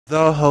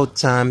The whole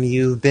time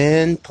you've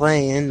been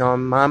playing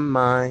on my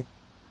mind.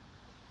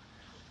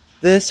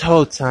 This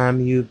whole time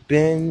you've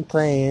been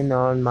playing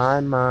on my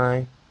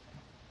mind.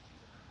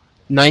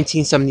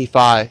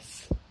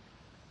 1975.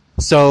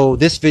 So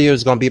this video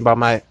is going to be about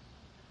my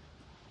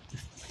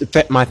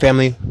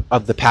family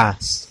of the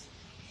past.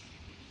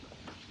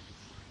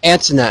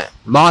 Antoinette,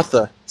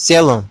 Martha,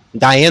 Salem,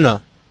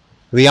 Diana,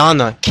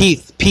 Rihanna,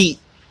 Keith, Pete,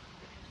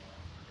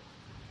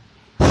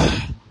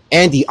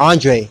 Andy,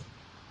 Andre,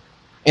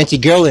 Auntie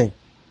Gullen,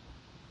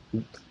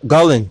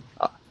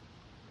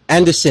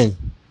 Anderson,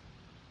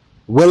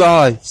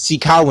 Willard C.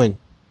 Cowan,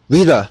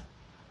 Rita,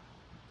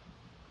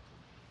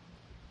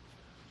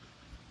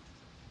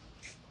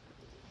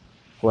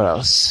 what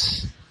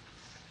else?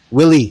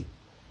 Willie,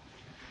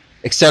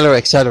 etc.,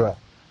 etc.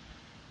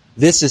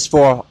 This is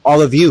for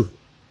all of you.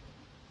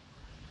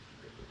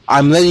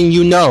 I'm letting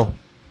you know,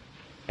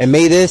 and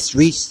may this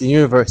reach the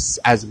universe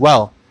as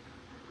well,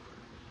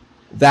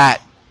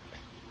 that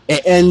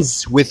it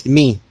ends with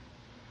me.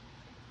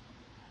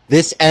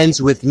 This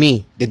ends with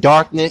me. The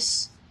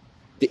darkness,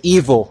 the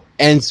evil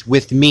ends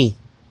with me.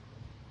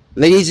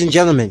 Ladies and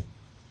gentlemen,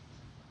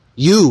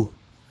 you,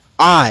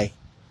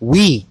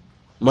 we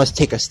must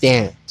take a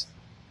stand.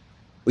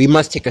 We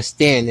must take a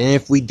stand, and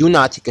if we do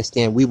not take a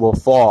stand, we will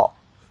fall.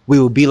 We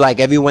will be like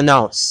everyone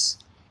else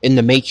in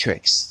the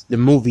Matrix, the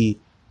movie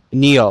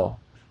Neo.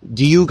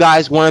 Do you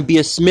guys want to be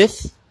a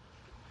Smith?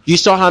 You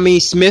saw how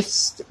many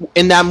Smiths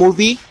in that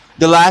movie?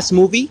 The last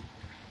movie?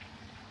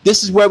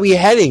 This is where we're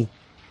heading.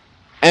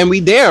 And we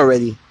there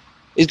already.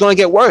 It's going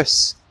to get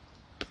worse.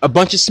 A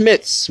bunch of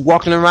Smiths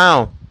walking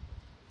around.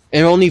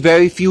 And only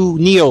very few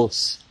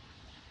Neos.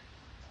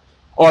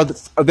 Or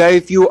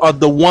very few of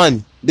the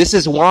one. This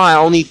is why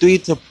only 3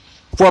 to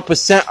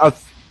 4%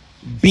 of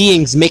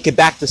beings make it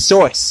back to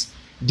source.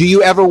 Do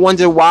you ever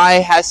wonder why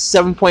it has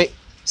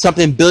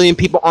 7-point-something billion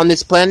people on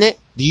this planet?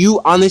 Do you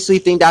honestly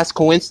think that's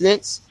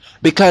coincidence?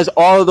 Because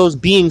all of those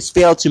beings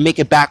failed to make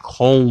it back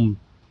home.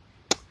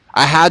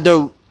 I had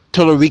the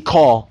total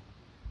recall.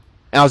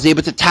 And I was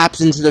able to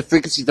tap into the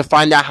frequency to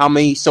find out how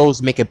many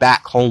souls make it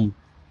back home.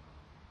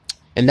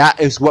 And that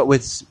is what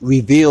was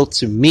revealed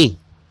to me.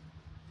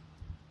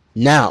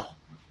 Now,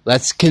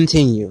 let's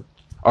continue.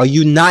 Are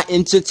you not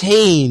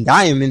entertained?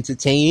 I am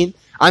entertained.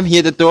 I'm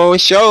here to throw a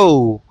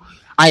show.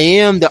 I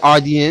am the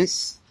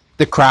audience,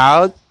 the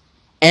crowd,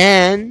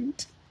 and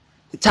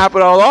to top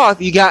it all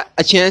off, you got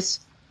a chance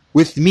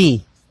with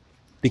me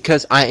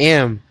because I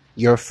am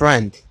your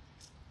friend.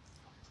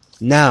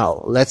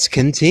 Now, let's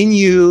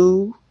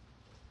continue.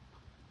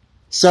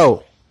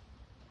 So,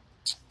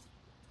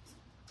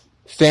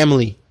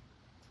 family,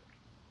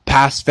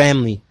 past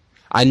family.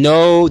 I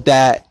know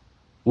that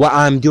what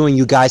I'm doing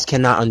you guys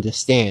cannot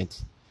understand.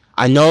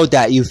 I know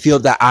that you feel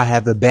that I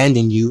have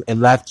abandoned you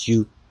and left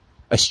you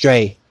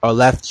astray or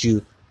left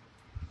you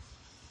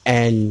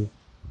and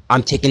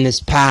I'm taking this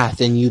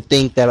path and you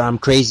think that I'm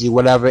crazy,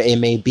 whatever it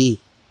may be.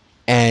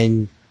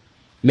 And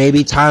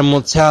maybe time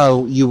will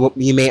tell you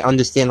may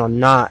understand or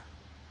not,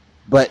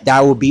 but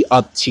that will be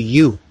up to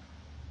you.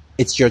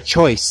 It's your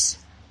choice.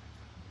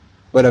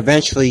 But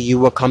eventually you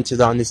will come to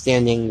the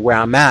understanding where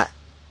I'm at.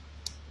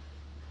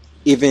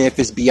 Even if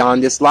it's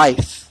beyond this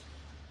life.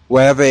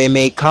 Wherever it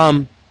may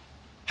come,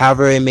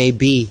 however it may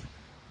be,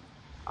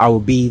 I will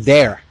be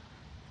there.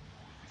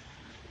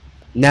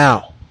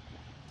 Now,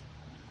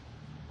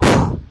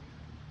 I've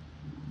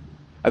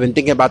been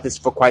thinking about this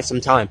for quite some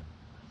time.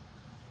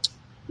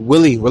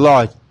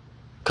 Willard,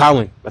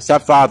 Cowan, my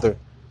stepfather,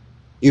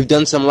 you've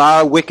done some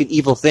lot of wicked,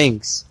 evil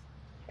things.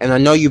 And I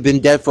know you've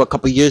been dead for a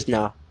couple years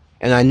now.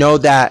 And I know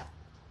that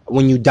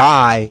when you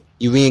die,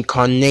 you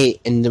reincarnate,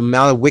 and the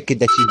amount of wicked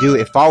that you do,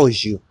 it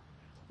follows you.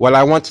 Well,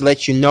 I want to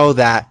let you know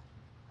that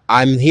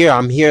I'm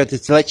here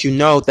to let you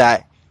know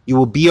that you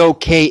will be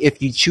okay if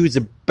you choose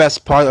the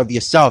best part of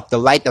yourself, the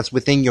light that's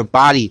within your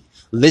body.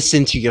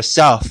 Listen to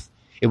yourself.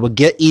 It will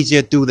get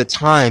easier through the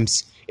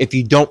times if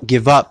you don't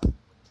give up.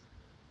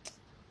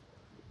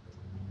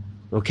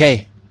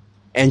 Okay.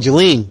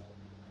 Angeline,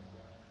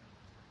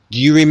 do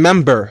you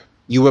remember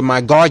you were my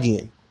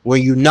guardian? Were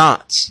you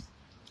not?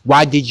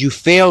 Why did you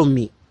fail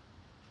me?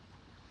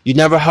 You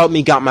never helped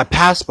me get my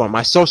passport,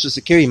 my social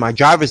security, my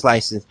driver's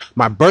license,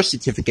 my birth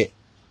certificate.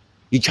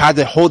 You tried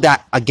to hold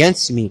that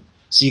against me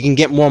so you can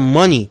get more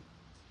money.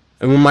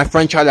 And when my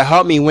friend tried to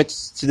help me, went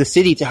to the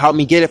city to help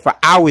me get it for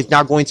hours,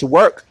 not going to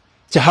work,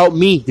 to help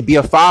me, to be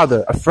a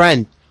father, a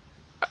friend,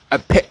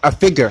 a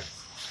figure.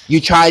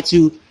 You tried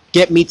to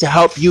get me to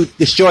help you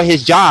destroy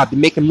his job, to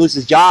make him lose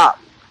his job.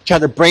 Tried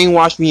to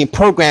brainwash me and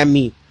program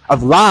me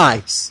of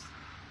lies.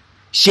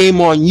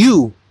 Shame on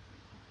you.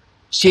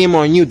 Shame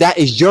on you. That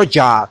is your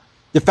job.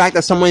 The fact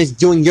that someone is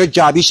doing your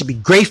job, you should be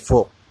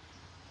grateful.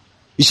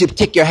 You should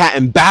take your hat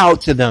and bow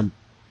to them.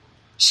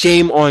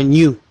 Shame on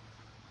you.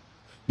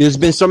 There's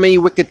been so many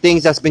wicked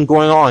things that's been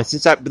going on.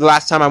 Since the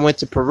last time I went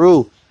to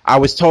Peru, I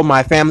was told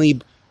my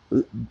family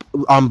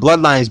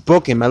bloodline is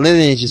broken. My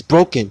lineage is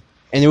broken.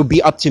 And it would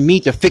be up to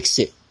me to fix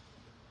it.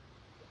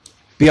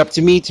 Be up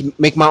to me to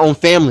make my own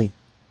family.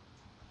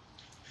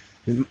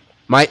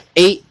 My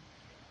 8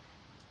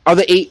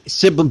 other 8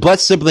 blood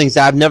siblings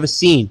that I've never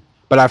seen,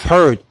 but I've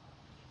heard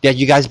that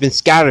you guys have been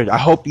scattered. I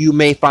hope you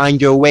may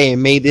find your way,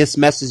 and may this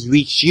message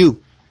reach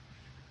you.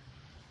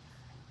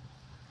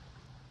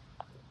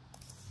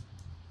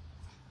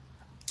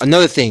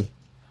 Another thing,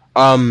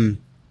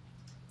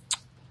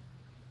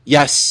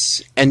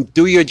 yes, and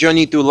through your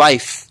journey through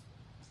life,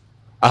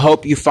 I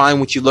hope you find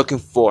what you're looking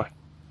for.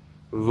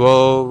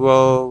 Row,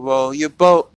 row, row your boat.